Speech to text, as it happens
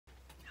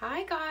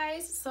Hi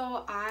guys,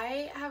 so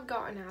I have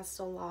gotten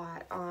asked a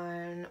lot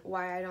on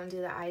why I don't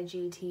do the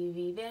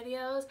IGTV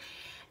videos,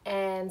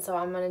 and so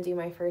I'm going to do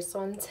my first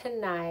one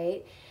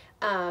tonight.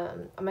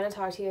 I'm going to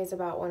talk to you guys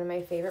about one of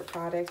my favorite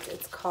products.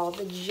 It's called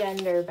the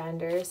Gender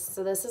Benders.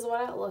 So this is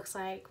what it looks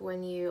like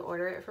when you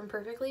order it from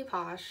Perfectly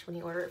Posh, when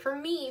you order it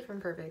from me from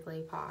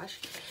Perfectly Posh.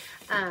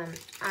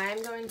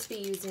 I'm going to be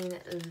using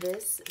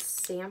this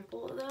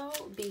sample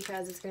though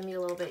because it's going to be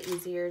a little bit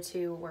easier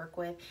to work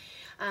with.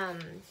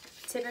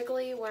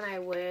 Typically when I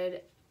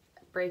would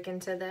break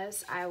into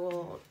this, I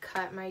will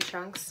cut my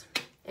chunks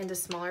into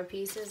smaller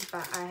pieces,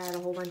 but I had a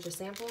whole bunch of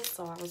samples,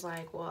 so I was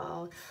like,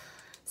 well,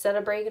 instead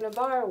of breaking a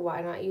bar,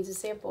 why not use a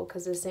sample?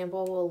 Because this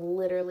sample will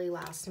literally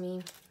last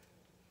me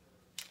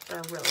for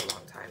a really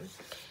long time.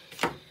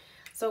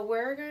 So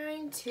we're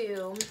going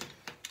to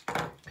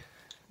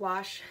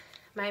wash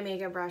my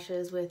makeup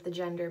brushes with the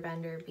Gender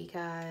Bender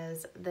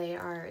because they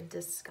are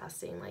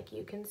disgusting. Like,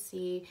 you can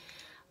see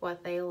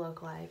what they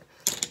look like.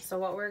 So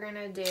what we're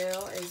gonna do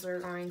is we're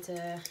going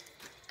to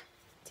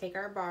take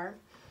our bar,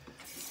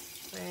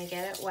 we're gonna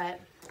get it wet,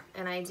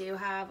 and I do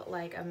have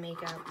like a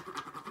makeup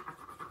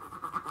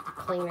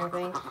cleaner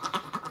thing.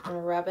 I'm gonna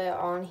rub it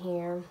on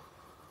here,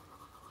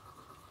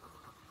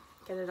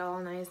 get it all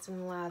nice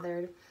and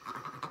lathered.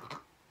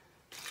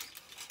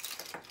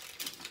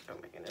 Oh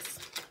my goodness.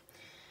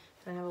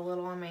 I have a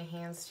little on my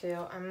hands too.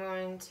 I'm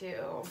going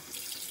to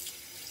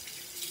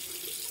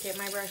get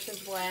my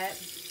brushes wet.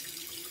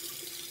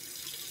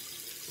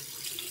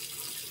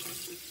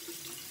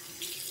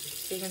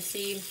 So you can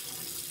see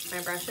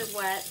my brush is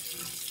wet,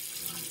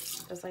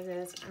 just like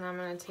this, and I'm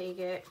gonna take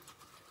it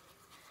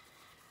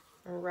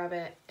and rub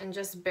it, and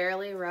just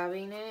barely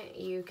rubbing it,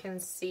 you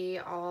can see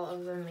all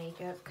of the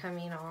makeup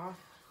coming off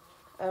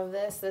of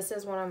this. This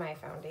is one of my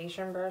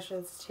foundation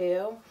brushes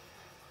too,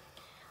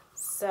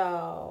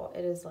 so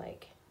it is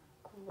like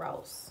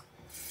gross.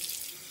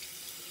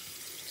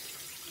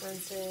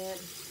 Rinse it.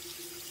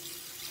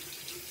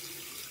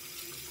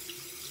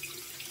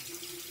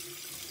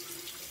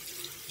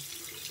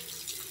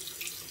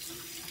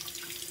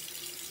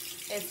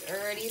 It's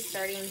already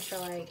starting to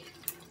like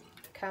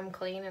come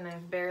clean, and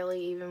I've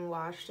barely even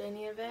washed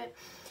any of it.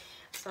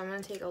 So I'm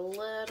gonna take a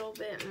little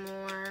bit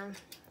more.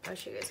 I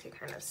wish you guys could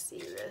kind of see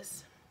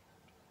this.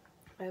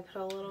 I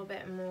put a little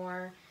bit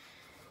more,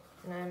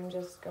 and I'm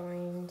just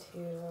going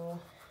to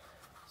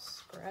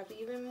scrub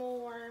even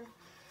more.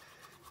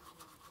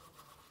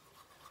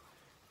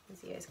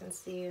 As you guys can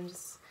see, I'm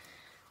just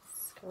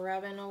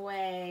scrubbing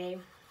away.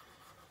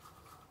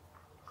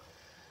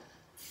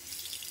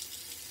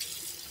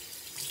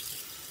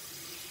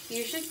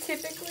 You should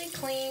typically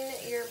clean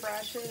your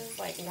brushes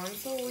like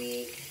once a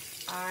week.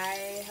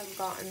 I have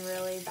gotten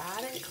really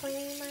bad at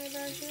cleaning my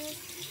brushes,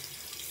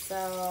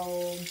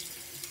 so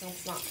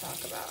let's not talk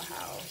about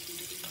how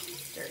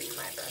dirty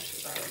my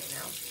brushes are right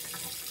now.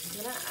 I'm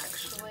gonna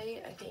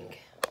actually, I think,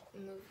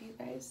 move you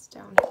guys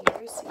down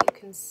here so you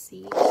can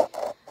see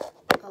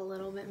a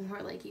little bit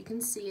more. Like, you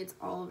can see it's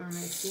all over my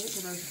feet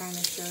because I was trying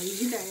to show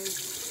you guys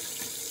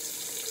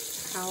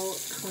how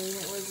clean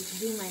it was to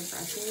do my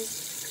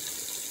brushes.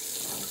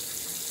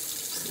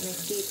 I'm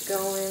gonna keep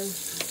going,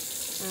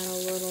 add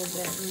a little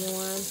bit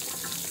more.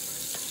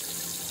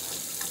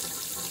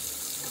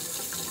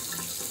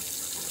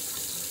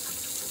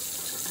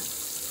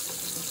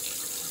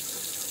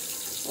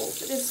 Oh,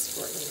 it is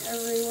squirting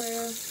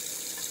everywhere.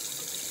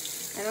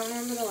 I don't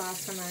remember the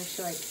last time I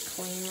actually like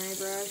cleaned my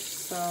brush,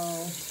 so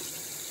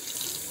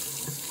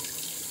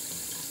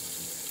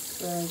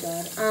really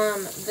good.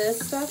 This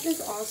stuff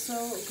is also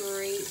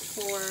great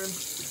for,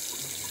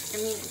 I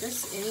mean,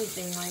 just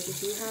anything. Like,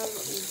 if you have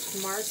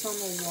marks on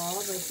the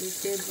wall, like your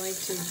kids like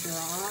to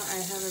draw,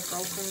 I have a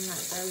girlfriend that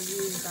does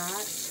use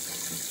that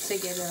to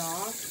get it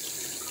off.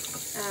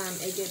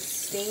 It gets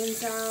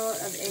stains out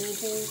of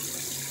anything.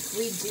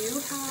 We do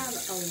have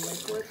a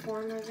liquid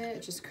form of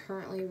it, just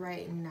currently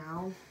right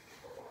now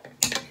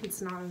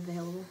it's not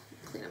available.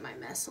 Clean up my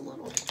mess a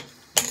little.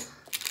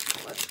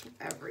 What's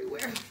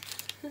everywhere?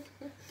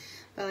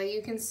 But like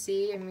you can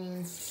see, I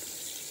mean,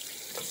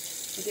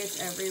 it gets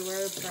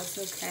everywhere, but that's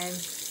okay.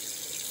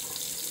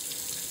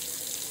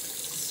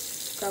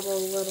 Scrub a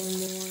little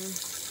more.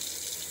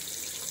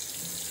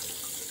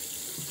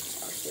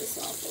 Wash this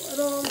off a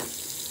little.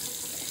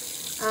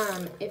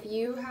 If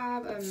you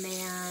have a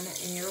man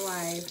in your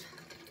life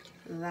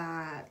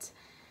that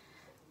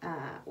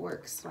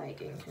works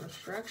like in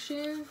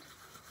construction,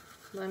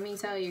 let me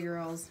tell you,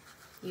 girls,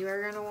 you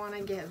are gonna want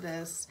to get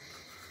this.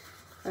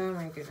 Oh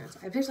my goodness.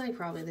 I picked like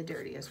probably the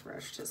dirtiest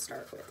brush to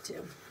start with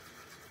too.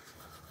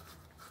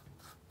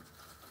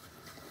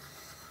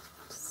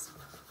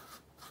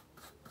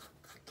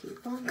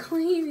 Keep on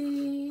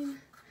cleaning.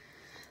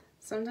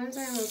 Sometimes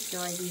I almost feel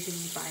like you should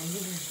just buy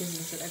new brushes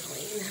instead of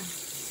cleaning them.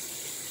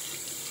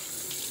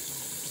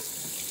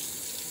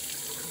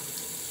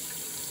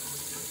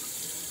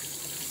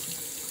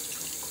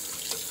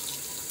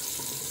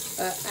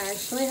 But I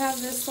actually have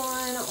this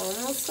one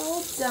almost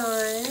all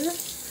done.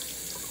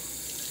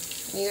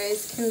 You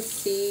guys can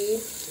see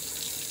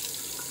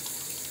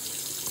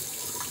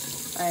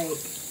Like,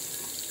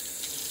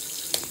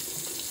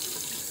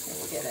 let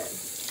me get it.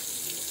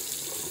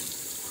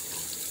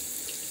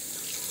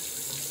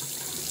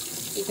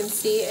 You can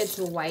see it's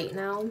white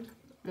now.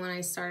 When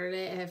I started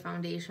it, it had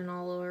foundation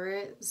all over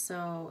it,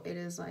 so it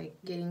is like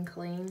getting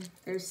clean.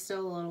 There's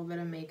still a little bit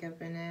of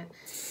makeup in it,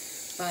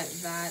 but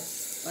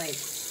that's like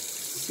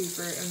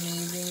super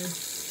amazing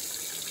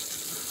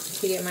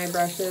to get my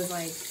brushes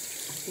like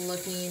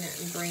looking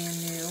brand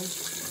new.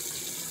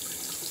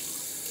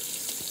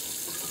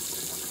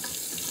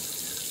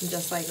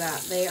 Just like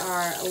that. They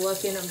are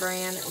looking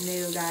brand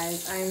new,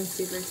 guys. I'm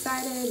super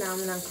excited. Now I'm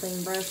gonna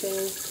clean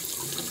brushes.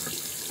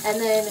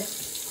 And then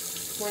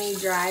when you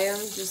dry them,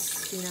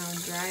 just, you know,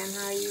 dry them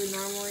how you would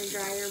normally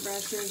dry your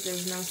brushes.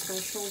 There's no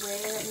special way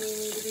that they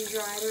need to be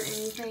dried or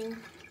anything.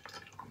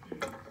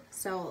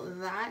 So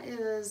that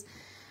is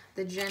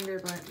the Gender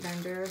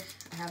Bender.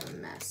 I have a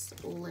mess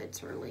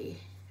literally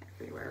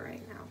everywhere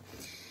right now.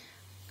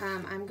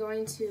 I'm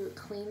going to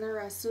clean the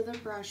rest of the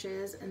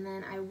brushes, and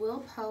then I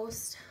will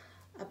post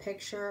a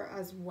picture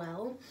as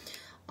well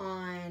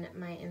on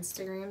my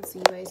Instagram so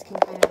you guys can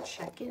kind of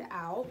check it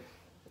out.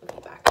 Let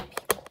me back up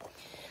here.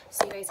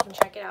 So you guys can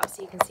check it out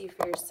so you can see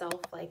for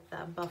yourself like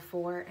the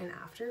before and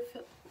after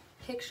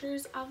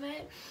pictures of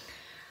it.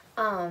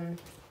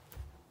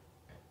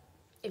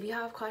 If you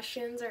have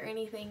questions or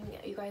anything,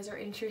 you guys are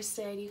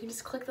interested, you can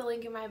just click the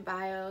link in my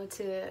bio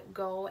to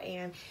go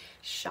and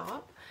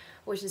shop,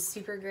 which is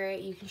super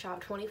great. You can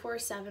shop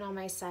 24/7 on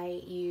my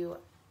site. You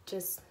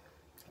just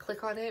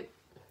click on it,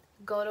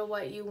 go to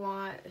what you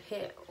want,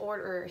 hit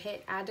order,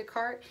 hit add to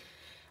cart,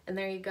 and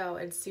there you go.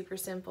 It's super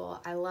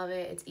simple. I love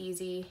it. It's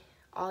easy.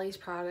 All these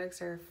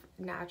products are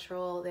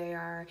natural. They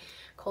are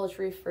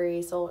cruelty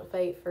free,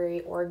 sulfate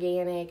free,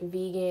 organic,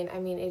 vegan. I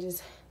mean,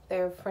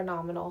 they're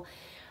phenomenal.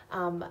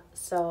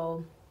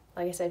 So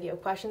like I said, if you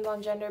have questions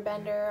on Gender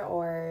Bender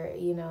or,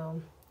 you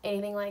know,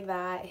 anything like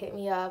that, hit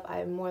me up.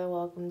 I'm more than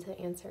welcome to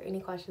answer any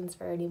questions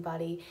for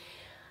anybody.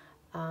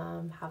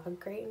 Have a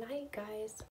great night, guys.